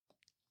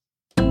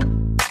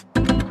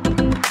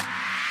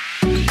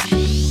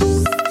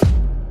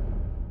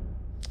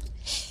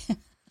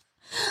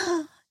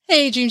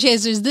Hey, Dream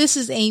Chasers, this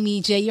is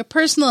Amy J, your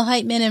personal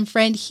hype man and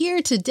friend,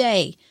 here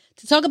today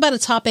to talk about a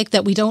topic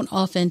that we don't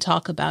often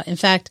talk about. In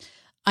fact,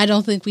 I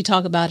don't think we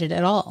talk about it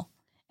at all.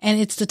 And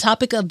it's the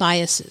topic of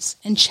biases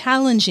and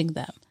challenging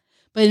them.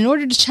 But in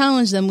order to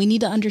challenge them, we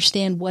need to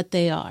understand what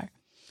they are.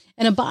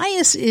 And a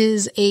bias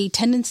is a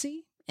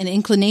tendency, an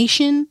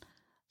inclination,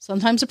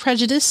 sometimes a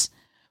prejudice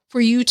for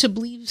you to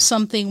believe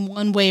something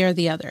one way or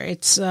the other.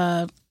 It's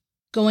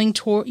going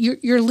toward,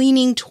 you're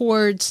leaning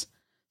towards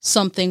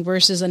something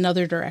versus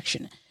another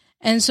direction.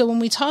 And so when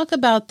we talk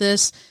about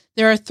this,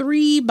 there are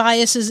three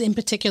biases in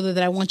particular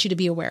that I want you to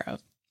be aware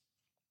of.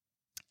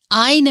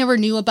 I never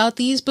knew about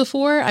these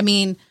before. I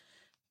mean,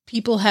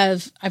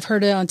 I've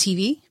heard it on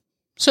TV,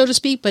 so to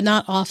speak, but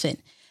not often.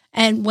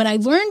 And when I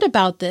learned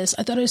about this,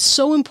 I thought it was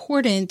so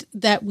important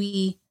that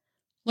we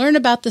learn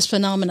about this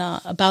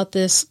phenomena, about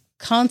this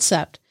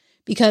concept,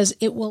 because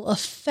it will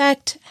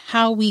affect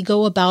how we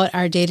go about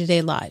our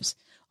day-to-day lives.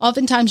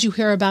 Oftentimes you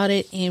hear about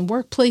it in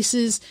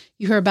workplaces,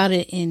 you hear about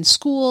it in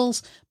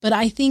schools, but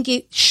I think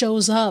it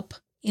shows up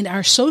in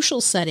our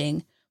social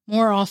setting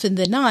more often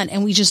than not,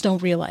 and we just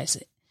don't realize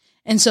it.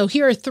 And so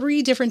here are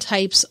three different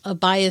types of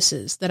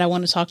biases that I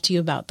want to talk to you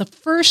about. The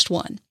first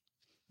one,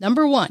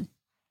 number one,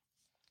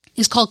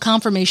 is called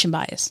confirmation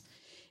bias.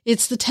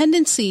 It's the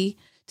tendency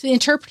to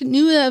interpret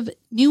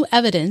new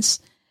evidence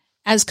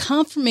as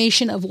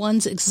confirmation of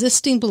one's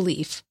existing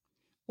belief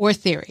or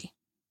theory.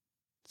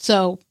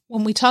 So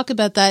when we talk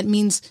about that, it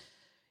means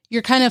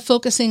you're kind of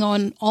focusing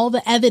on all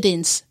the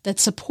evidence that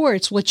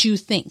supports what you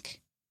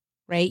think,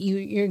 right?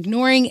 You're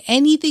ignoring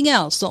anything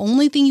else. The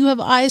only thing you have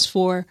eyes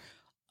for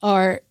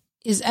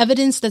is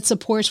evidence that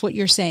supports what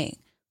you're saying.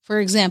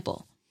 For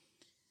example,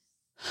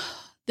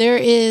 there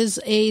is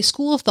a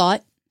school of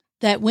thought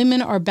that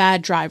women are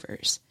bad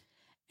drivers.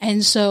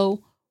 And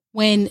so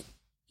when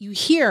you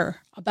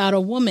hear about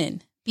a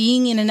woman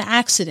being in an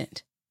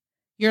accident,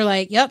 you're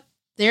like, yep,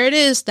 there it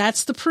is.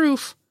 That's the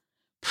proof.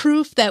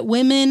 Proof that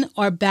women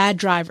are bad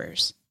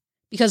drivers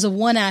because of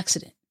one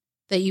accident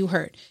that you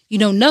heard. You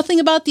know nothing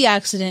about the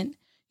accident.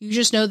 You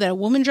just know that a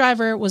woman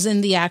driver was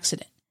in the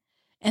accident.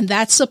 And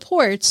that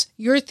supports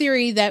your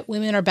theory that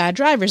women are bad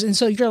drivers. And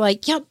so you're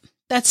like, yep,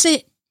 that's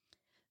it.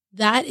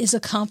 That is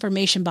a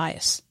confirmation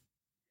bias.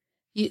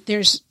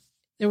 There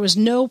was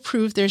no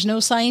proof. There's no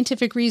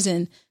scientific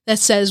reason that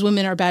says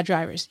women are bad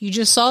drivers. You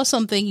just saw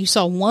something. You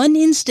saw one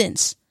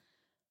instance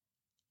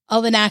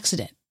of an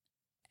accident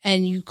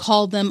and you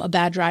called them a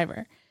bad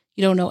driver.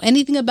 You don't know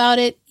anything about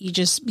it. You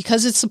just,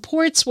 because it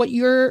supports what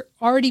you're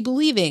already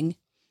believing,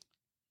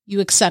 you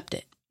accept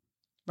it,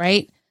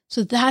 right?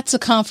 So that's a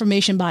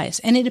confirmation bias.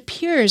 And it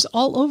appears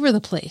all over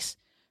the place,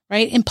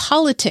 right? In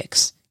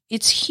politics,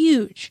 it's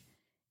huge.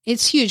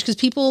 It's huge because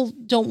people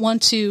don't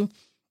want to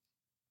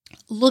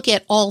look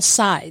at all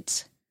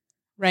sides,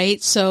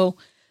 right? So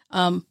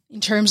in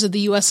terms of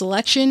the U.S.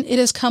 election, it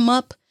has come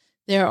up.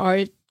 There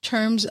are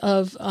terms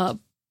of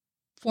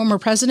former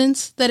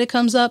presidents that it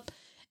comes up,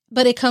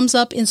 but it comes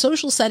up in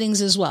social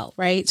settings as well,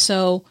 right?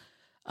 So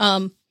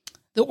the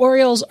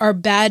Orioles are a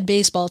bad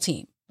baseball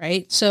team,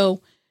 right?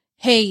 So,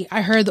 hey,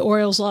 I heard the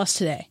Orioles lost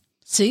today.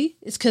 See,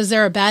 it's because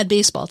they're a bad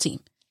baseball team.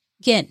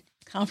 Again,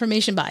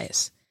 confirmation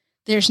bias.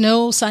 There's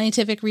no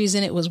scientific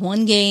reason. It was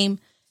one game,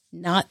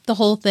 not the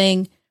whole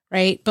thing,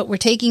 right? But we're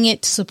taking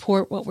it to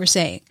support what we're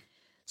saying.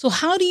 So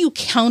how do you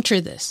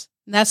counter this?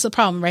 And that's the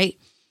problem, right?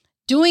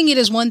 Doing it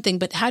is one thing,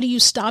 but how do you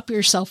stop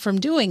yourself from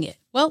doing it?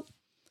 Well,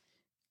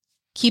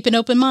 keep an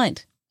open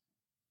mind.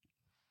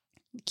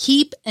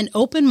 Keep an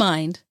open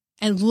mind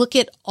and look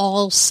at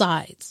all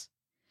sides.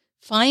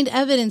 Find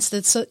evidence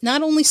that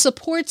not only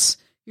supports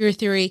your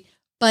theory,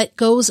 but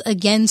goes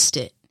against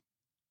it.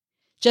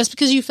 Just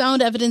because you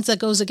found evidence that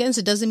goes against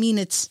it doesn't mean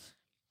it's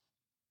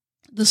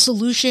the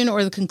solution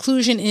or the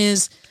conclusion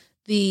is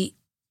the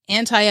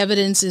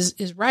anti-evidence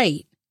is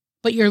right.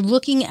 But you're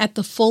looking at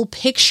the full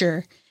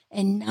picture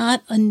and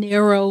not a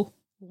narrow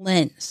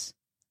lens,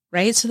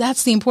 right? So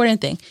that's the important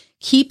thing.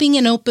 Keeping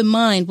an open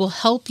mind will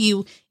help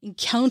you in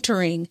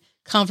countering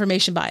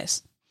confirmation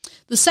bias.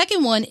 The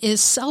second one is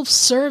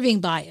self-serving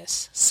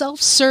bias.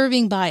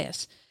 Self-serving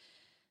bias.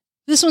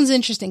 This one's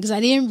interesting because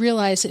I didn't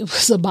realize it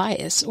was a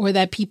bias or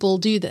that people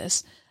do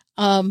this.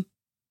 And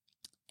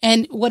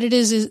what it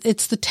is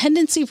it's the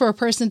tendency for a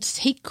person to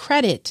take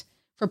credit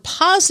for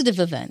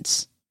positive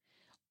events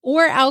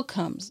or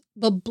outcomes,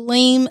 but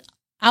blame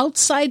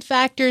outside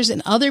factors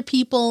and other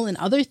people and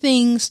other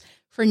things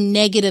for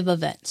negative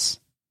events,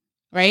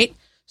 right?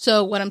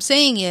 So what I'm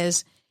saying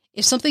is,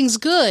 if something's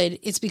good,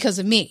 it's because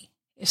of me.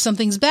 If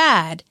something's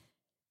bad,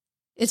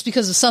 it's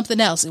because of something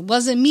else. It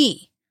wasn't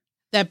me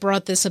that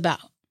brought this about.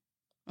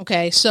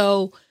 Okay,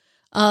 so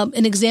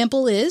an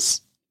example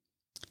is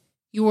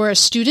you are a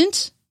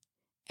student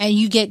and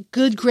you get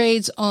good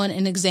grades on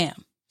an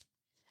exam.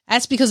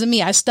 That's because of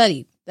me. I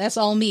studied. That's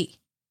all me.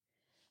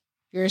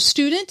 You're a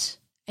student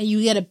and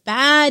you get a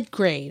bad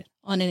grade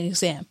on an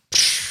exam.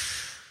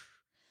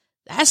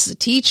 That's the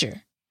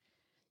teacher.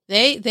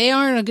 They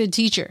aren't a good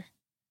teacher.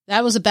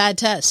 That was a bad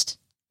test,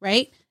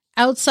 right?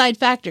 Outside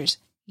factors.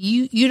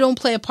 You don't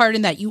play a part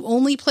in that. You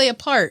only play a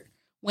part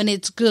when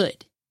it's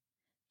good.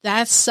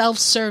 That's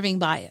self-serving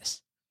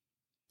bias,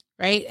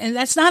 right? And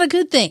that's not a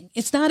good thing.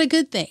 It's not a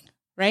good thing,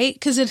 right?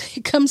 Because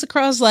it comes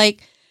across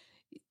like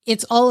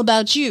it's all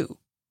about you.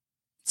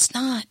 It's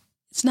not.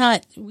 It's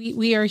not.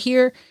 We are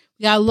here.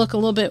 We got to look a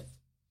little bit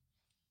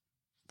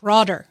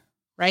broader,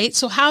 right?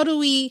 So how do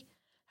we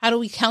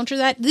counter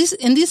that?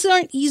 These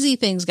aren't easy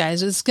things,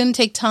 guys. It's going to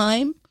take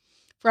time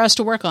for us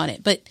to work on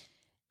it. But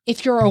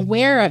if you're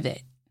aware of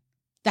it,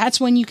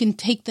 that's when you can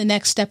take the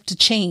next step to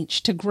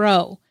change, to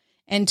grow,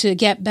 and to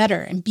get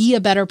better and be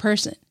a better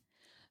person.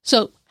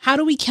 So how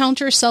do we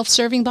counter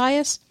self-serving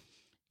bias?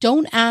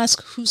 Don't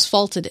ask whose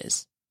fault it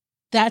is.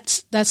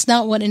 That's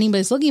not what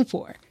anybody's looking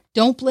for.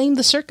 Don't blame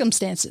the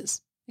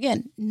circumstances.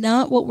 Again,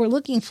 not what we're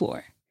looking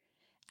for.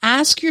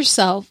 Ask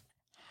yourself,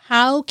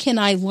 how can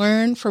I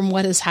learn from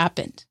what has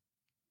happened?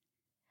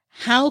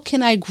 How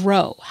can I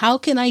grow? How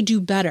can I do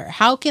better?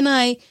 How can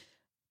I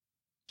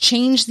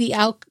change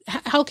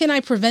how can I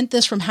prevent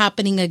this from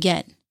happening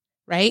again?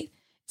 Right?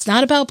 It's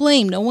not about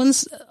blame. No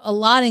one's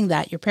allotting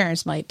that. Your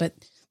parents might, but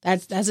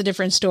that's a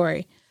different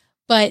story.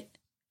 But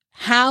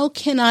how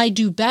can I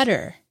do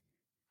better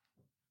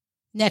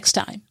next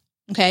time?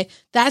 Okay.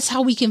 That's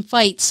how we can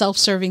fight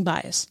self-serving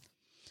bias.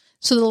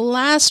 So the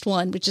last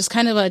one, which is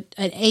kind of an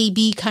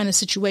A-B kind of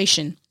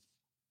situation,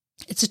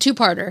 it's a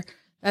two-parter.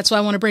 That's why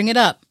I want to bring it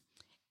up.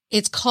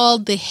 It's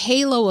called the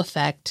halo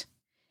effect,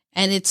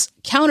 and its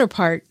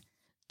counterpart,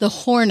 the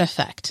horn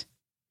effect.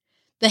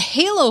 The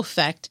halo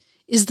effect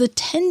is the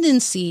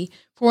tendency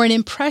for an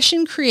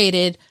impression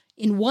created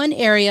in one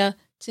area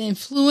to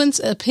influence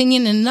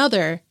opinion in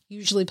another,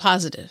 usually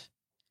positive.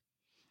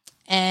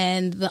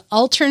 And the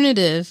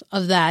alternative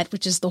of that,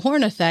 which is the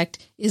horn effect,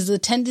 is the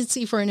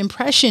tendency for an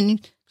impression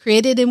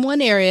created in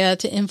one area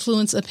to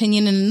influence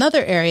opinion in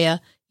another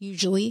area,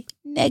 usually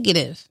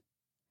negative,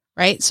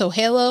 right? So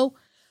halo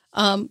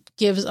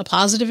gives a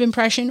positive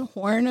impression.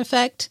 Horn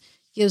effect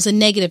gives a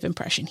negative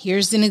impression.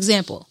 Here's an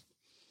example.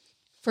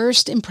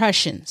 First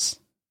impressions,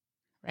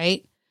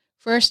 right?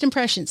 First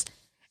impressions.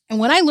 And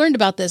when I learned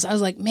about this, I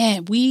was like,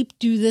 man, we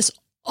do this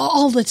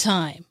all the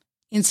time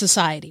in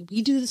society.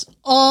 We do this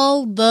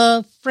all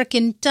the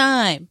frickin'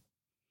 time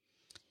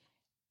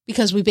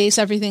because we base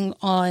everything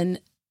on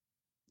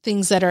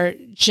things that are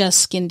just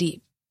skin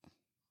deep.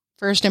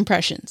 First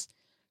impressions,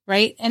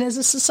 right? And as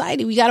a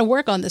society, we got to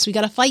work on this. We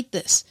got to fight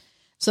this.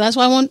 So that's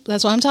why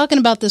I'm talking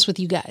about this with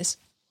you guys.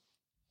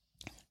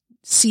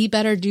 See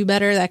better, do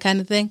better, that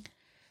kind of thing.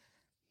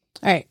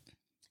 All right.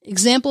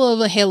 Example of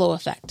a halo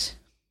effect.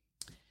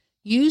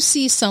 You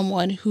see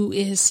someone who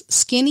is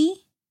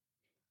skinny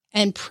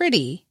and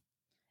pretty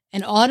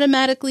and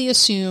automatically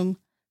assume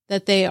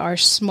that they are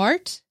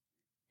smart,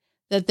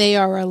 that they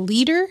are a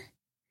leader,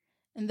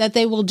 and that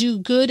they will do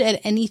good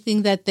at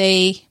anything that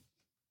they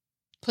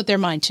put their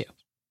mind to,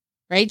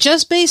 right?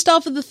 Just based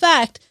off of the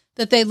fact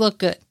that they look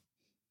good.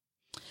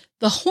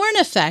 The horn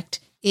effect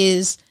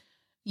is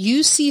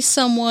you see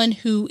someone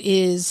who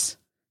is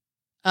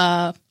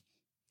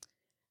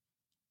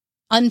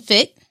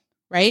unfit,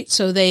 right?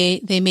 So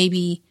they may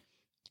be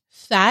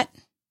fat,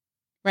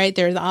 right?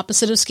 They're the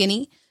opposite of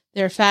skinny.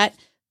 They're fat.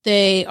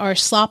 They are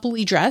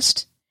sloppily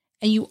dressed,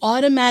 and you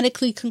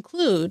automatically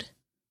conclude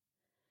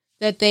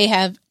that they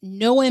have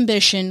no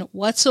ambition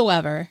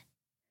whatsoever,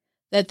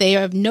 that they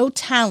have no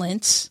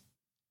talents,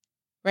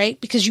 right?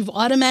 Because you've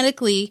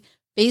automatically,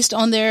 based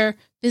on their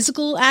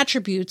physical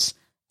attributes,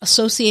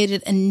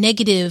 associated a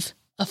negative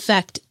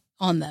effect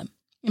on them,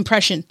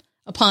 impression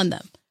upon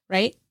them,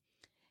 right?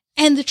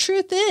 And the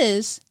truth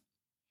is,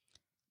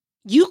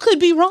 you could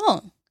be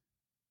wrong.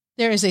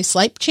 There is a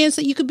slight chance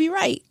that you could be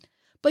right,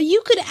 but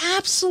you could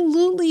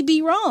absolutely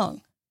be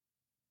wrong,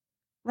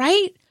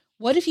 right?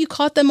 What if you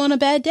caught them on a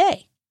bad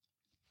day?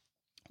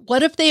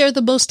 What if they are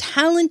the most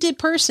talented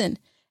person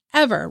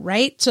ever,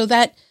 right? So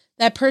that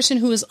person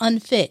who is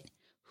unfit,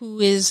 who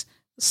is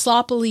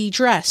sloppily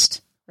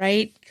dressed,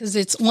 right? Because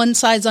it's one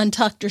side's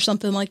untucked or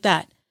something like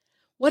that.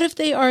 What if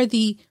they are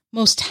the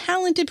most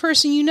talented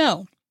person you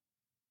know?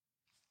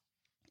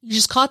 You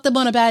just caught them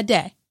on a bad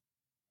day,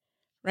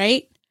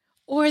 right?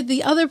 Or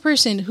the other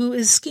person who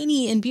is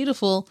skinny and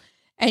beautiful,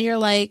 and you're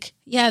like,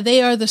 yeah,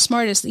 they are the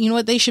smartest. You know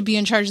what? They should be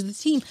in charge of the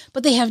team,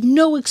 but they have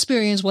no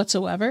experience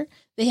whatsoever.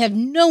 They have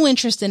no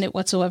interest in it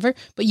whatsoever,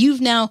 but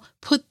you've now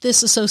put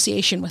this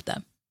association with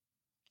them.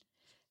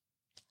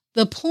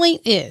 The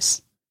point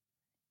is,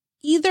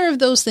 either of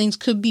those things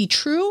could be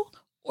true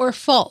or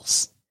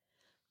false.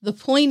 The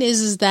point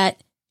is that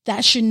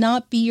should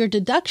not be your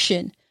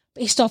deduction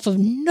based off of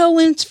no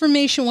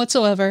information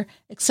whatsoever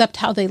except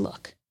how they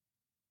look.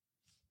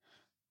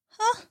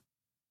 Huh?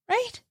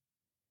 Right?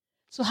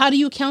 So how do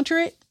you counter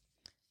it?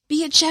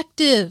 Be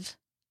objective.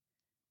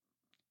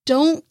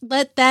 Don't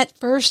let that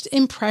first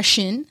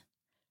impression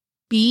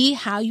be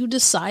how you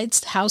decide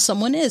how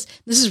someone is.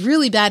 This is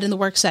really bad in the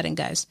work setting,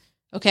 guys.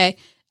 Okay?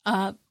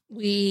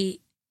 We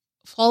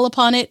fall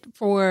upon it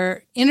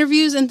for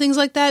interviews and things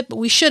like that, but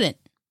we shouldn't.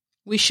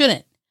 We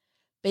shouldn't.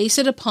 Base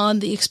it upon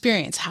the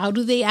experience. How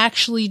do they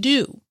actually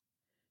do?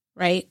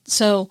 right?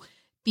 So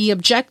be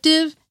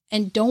objective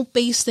and don't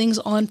base things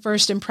on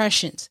first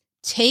impressions.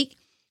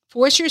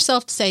 Force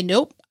yourself to say,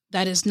 nope,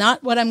 that is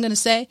not what I'm going to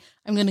say.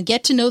 I'm going to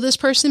get to know this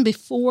person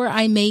before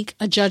I make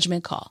a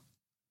judgment call.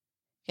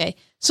 Okay.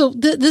 So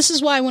this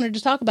is why I wanted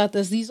to talk about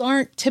this. These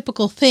aren't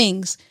typical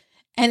things.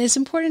 And it's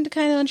important to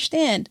kind of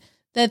understand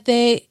that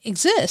they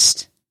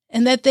exist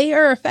and that they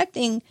are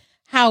affecting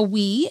how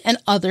we and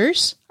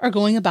others are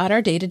going about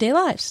our day-to-day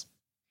lives.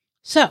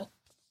 So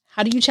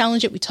how do you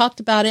challenge it? We talked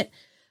about it.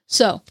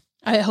 So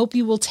I hope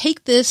you will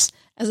take this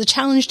as a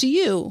challenge to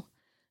you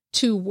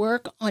to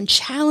work on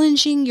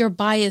challenging your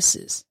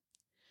biases.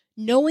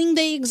 Knowing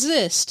they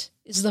exist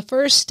is the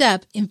first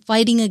step in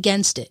fighting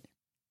against it,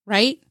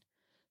 right?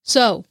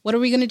 So what are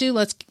we going to do?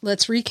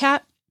 Let's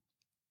recap.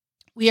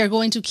 We are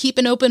going to keep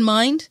an open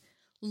mind,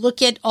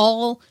 look at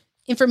all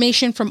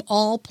information from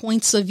all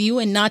points of view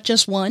and not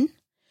just one.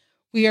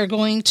 We are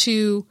going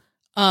to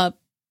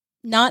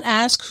not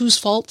ask whose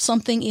fault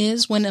something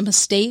is when a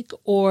mistake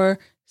or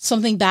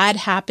something bad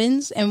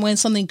happens. And when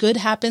something good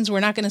happens, we're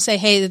not going to say,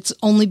 hey, it's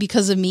only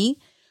because of me.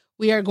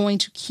 We are going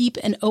to keep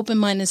an open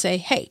mind and say,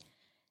 hey,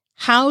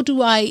 how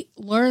do I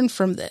learn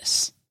from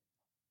this?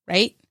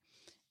 Right?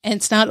 And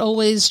it's not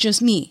always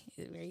just me.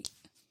 Right?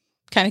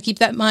 Kind of keep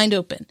that mind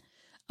open.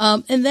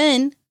 And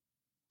then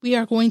we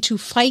are going to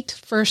fight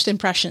first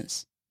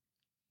impressions,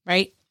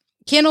 right?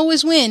 Can't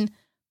always win,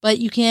 but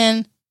you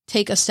can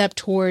take a step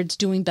towards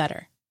doing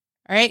better.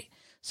 All right.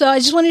 So I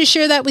just wanted to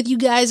share that with you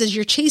guys as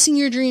you're chasing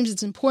your dreams.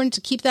 It's important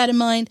to keep that in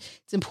mind.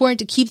 It's important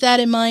to keep that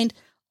in mind.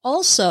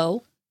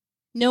 Also,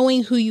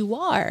 knowing who you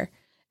are,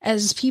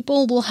 as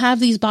people will have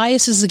these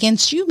biases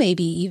against you,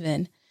 maybe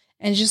even,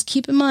 and just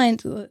keep in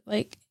mind,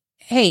 like,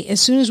 hey, as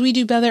soon as we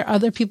do better,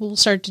 other people will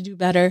start to do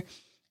better,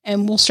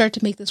 and we'll start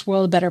to make this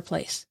world a better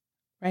place,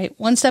 right?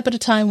 One step at a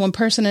time, one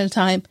person at a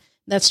time.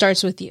 That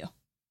starts with you. All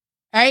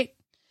right.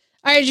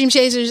 All right, Dream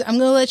Chasers, I'm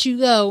going to let you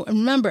go. And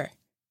remember,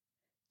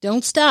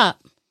 don't stop.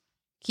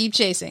 Keep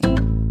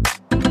chasing.